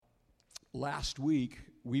Last week,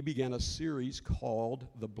 we began a series called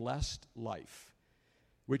The Blessed Life,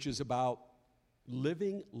 which is about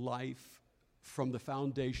living life from the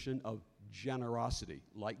foundation of generosity,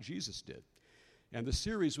 like Jesus did. And the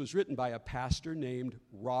series was written by a pastor named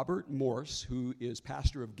Robert Morse, who is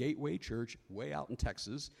pastor of Gateway Church way out in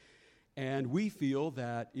Texas. And we feel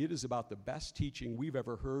that it is about the best teaching we've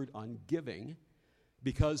ever heard on giving,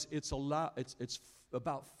 because it's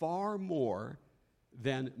about far more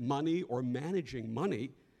than money or managing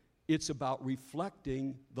money. It's about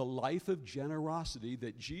reflecting the life of generosity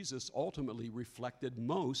that Jesus ultimately reflected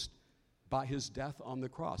most by his death on the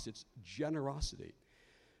cross. It's generosity.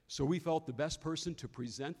 So we felt the best person to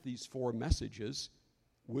present these four messages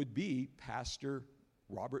would be Pastor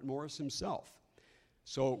Robert Morse himself.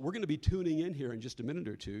 So we're going to be tuning in here in just a minute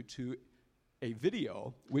or two to a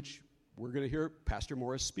video, which we're going to hear Pastor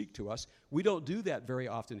Morse speak to us. We don't do that very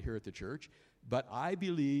often here at the church, but I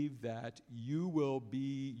believe that you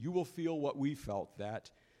will feel what we felt,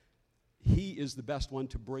 that he is the best one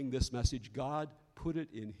to bring this message. God put it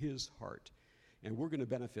in his heart, and we're going to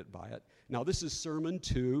benefit by it. Now, this is Sermon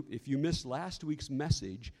 2. If you missed last week's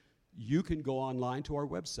message, you can go online to our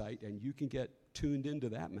website, and you can get tuned into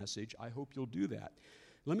that message. I hope you'll do that.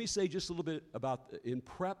 Let me say just a little bit about, in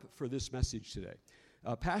prep for this message today,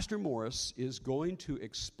 Pastor Morris is going to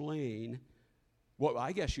explain what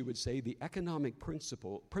I guess you would say the economic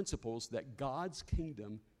principles that God's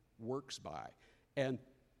kingdom works by. And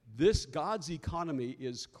this God's economy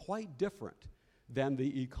is quite different than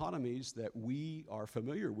the economies that we are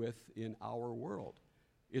familiar with in our world.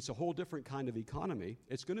 It's a whole different kind of economy.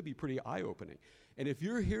 It's going to be pretty eye-opening. And if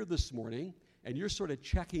you're here this morning and you're sort of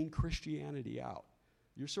checking Christianity out,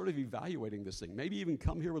 you're sort of evaluating this thing, maybe even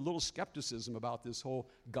come here with a little skepticism about this whole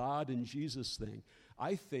God and Jesus thing,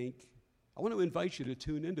 I want to invite you to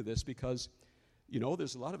tune into this because, you know,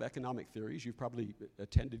 there's a lot of economic theories. You've probably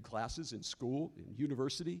attended classes in school, in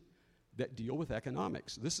university, that deal with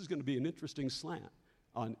economics. This is going to be an interesting slant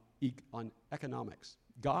on economics,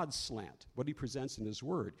 God's slant, what he presents in his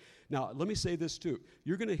word. Now, let me say this too.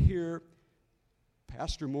 You're going to hear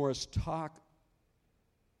Pastor Morris talk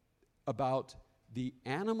about the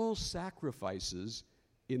animal sacrifices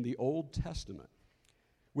in the Old Testament,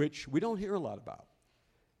 which we don't hear a lot about.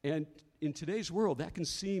 And in today's world, that can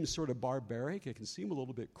seem sort of barbaric. It can seem a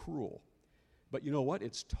little bit cruel. But you know what?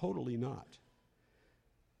 It's totally not.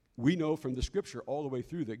 We know from the scripture all the way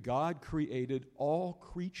through that God created all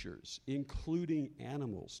creatures, including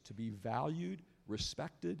animals, to be valued,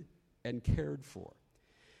 respected, and cared for.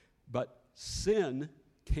 But sin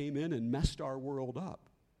came in and messed our world up.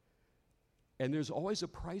 And there's always a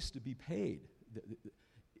price to be paid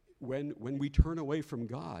when we turn away from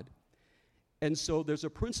God. And so there's a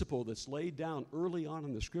principle that's laid down early on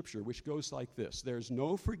in the scripture which goes like this: there's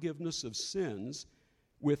no forgiveness of sins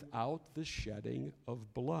without the shedding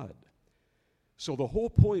of blood. So the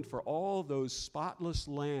whole point for all those spotless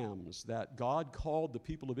lambs that God called the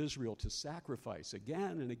people of Israel to sacrifice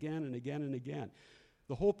again and again and again and again,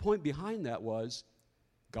 the whole point behind that was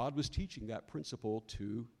God was teaching that principle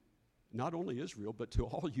to not only Israel but to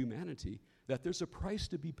all humanity, that there's a price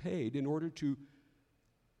to be paid in order to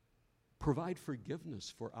provide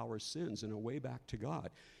forgiveness for our sins and a way back to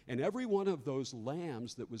God. And every one of those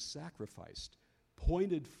lambs that was sacrificed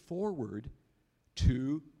pointed forward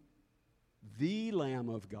to the Lamb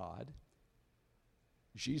of God,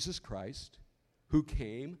 Jesus Christ, who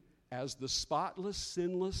came as the spotless,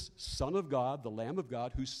 sinless Son of God, the Lamb of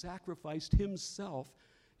God, who sacrificed himself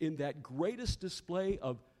in that greatest display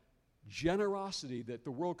of generosity that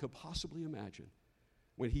the world could possibly imagine,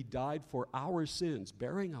 when he died for our sins,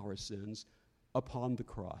 bearing our sins upon the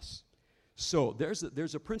cross. So there's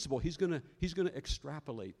a principle. He's going to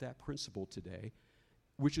extrapolate that principle today,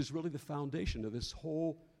 which is really the foundation of this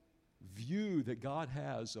whole view that God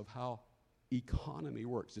has of how economy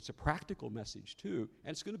works. It's a practical message too,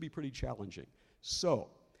 and it's going to be pretty challenging. So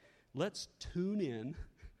let's tune in,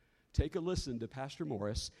 take a listen to Pastor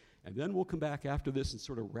Morris, and then we'll come back after this and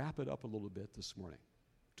sort of wrap it up a little bit this morning.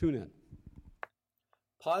 Tune in.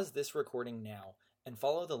 Pause this recording now and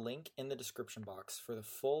follow the link in the description box for the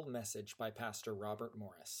full message by Pastor Robert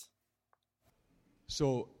Morris.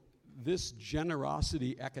 So this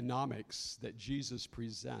generosity economics that Jesus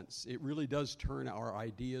presents, it really does turn our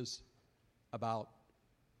ideas about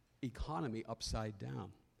economy upside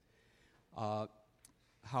down.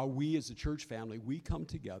 How we as a church family, we come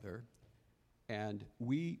together and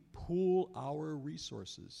we pool our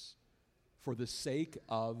resources for the sake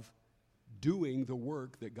of doing the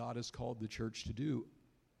work that God has called the church to do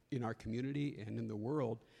in our community and in the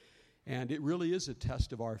world. And it really is a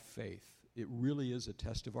test of our faith it really is a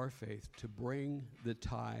test of our faith to bring the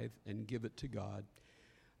tithe and give it to God.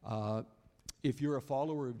 If you're a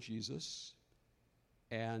follower of Jesus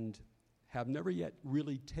and have never yet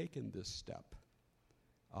really taken this step,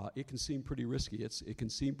 it can seem pretty risky. It can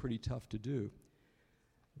seem pretty tough to do.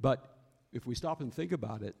 But if we stop and think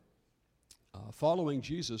about it, following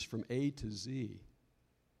Jesus from A to Z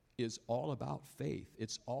is all about faith.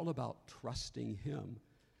 It's all about trusting him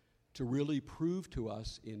to really prove to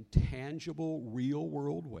us in tangible,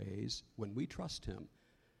 real-world ways, when we trust him,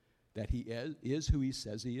 that he is who he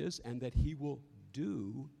says he is, and that he will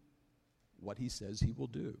do what he says he will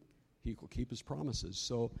do. He will keep his promises.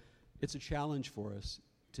 So it's a challenge for us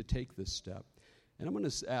to take this step. And I'm going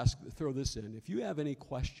to throw this in. If you have any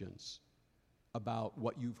questions about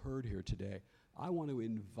what you've heard here today, I want to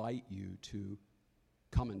invite you to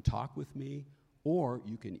come and talk with me, or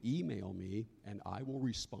you can email me and I will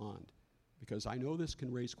respond, because I know this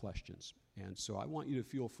can raise questions. And so I want you to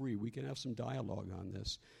feel free. We can have some dialogue on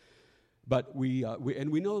this. But we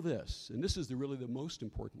know this, and this is really the most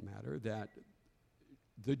important matter, that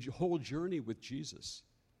the whole journey with Jesus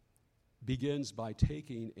begins by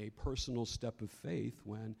taking a personal step of faith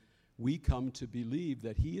when we come to believe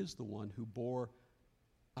that he is the one who bore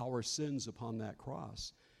our sins upon that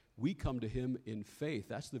cross. We come to him in faith.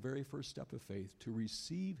 That's the very first step of faith, to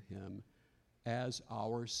receive him as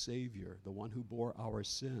our Savior, the one who bore our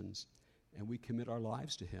sins. And we commit our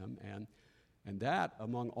lives to him. And that,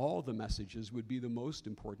 among all the messages, would be the most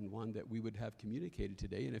important one that we would have communicated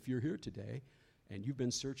today. And if you're here today and you've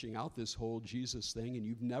been searching out this whole Jesus thing and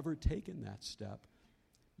you've never taken that step,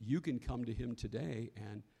 you can come to him today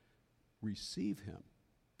and receive him,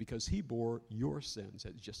 because he bore your sins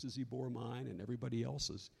just as he bore mine and everybody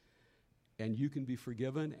else's. And you can be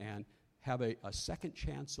forgiven and have a second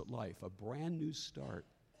chance at life, a brand new start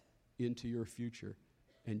into your future.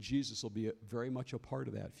 And Jesus will be very much a part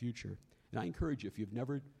of that future. And I encourage you, if you've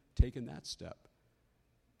never taken that step,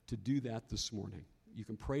 to do that this morning. You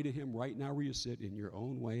can pray to him right now where you sit, in your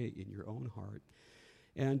own way, in your own heart.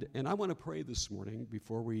 And I want to pray this morning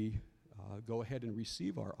before we go ahead and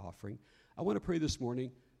receive our offering. I want to pray this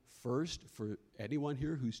morning first for anyone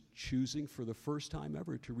here who's choosing for the first time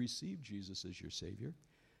ever to receive Jesus as your Savior.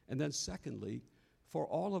 And then secondly, for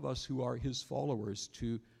all of us who are his followers,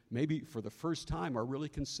 to maybe for the first time are really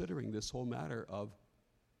considering this whole matter of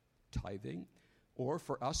tithing, or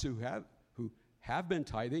for us who have been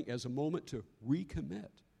tithing, as a moment to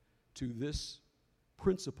recommit to this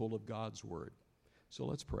principle of God's word. So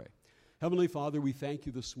let's pray. Heavenly Father, we thank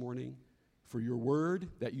you this morning for your word,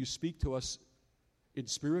 that you speak to us in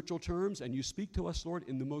spiritual terms, and you speak to us, Lord,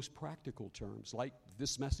 in the most practical terms, like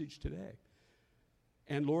this message today.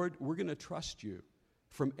 And Lord, we're going to trust you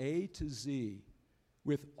from A to Z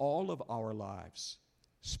with all of our lives,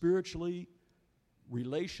 spiritually,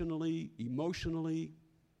 relationally, emotionally,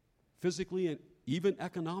 physically, and even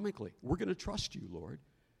economically. We're going to trust you, Lord,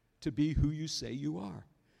 to be who you say you are,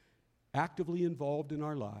 actively involved in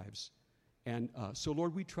our lives. And so,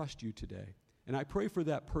 Lord, we trust you today. And I pray for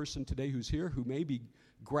that person today who's here who may be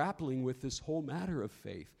grappling with this whole matter of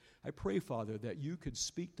faith. I pray, Father, that you could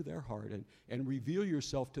speak to their heart and reveal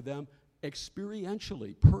yourself to them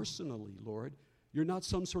experientially, personally, Lord. You're not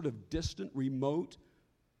some sort of distant, remote,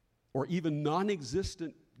 or even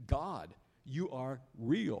non-existent God. You are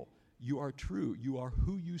real. You are true. You are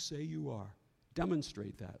who you say you are.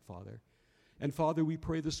 Demonstrate that, Father. And Father, we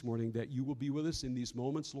pray this morning that you will be with us in these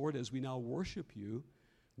moments, Lord, as we now worship you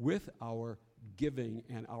with our giving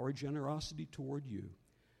and our generosity toward you.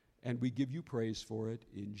 And we give you praise for it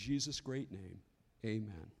in Jesus' great name.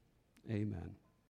 Amen. Amen.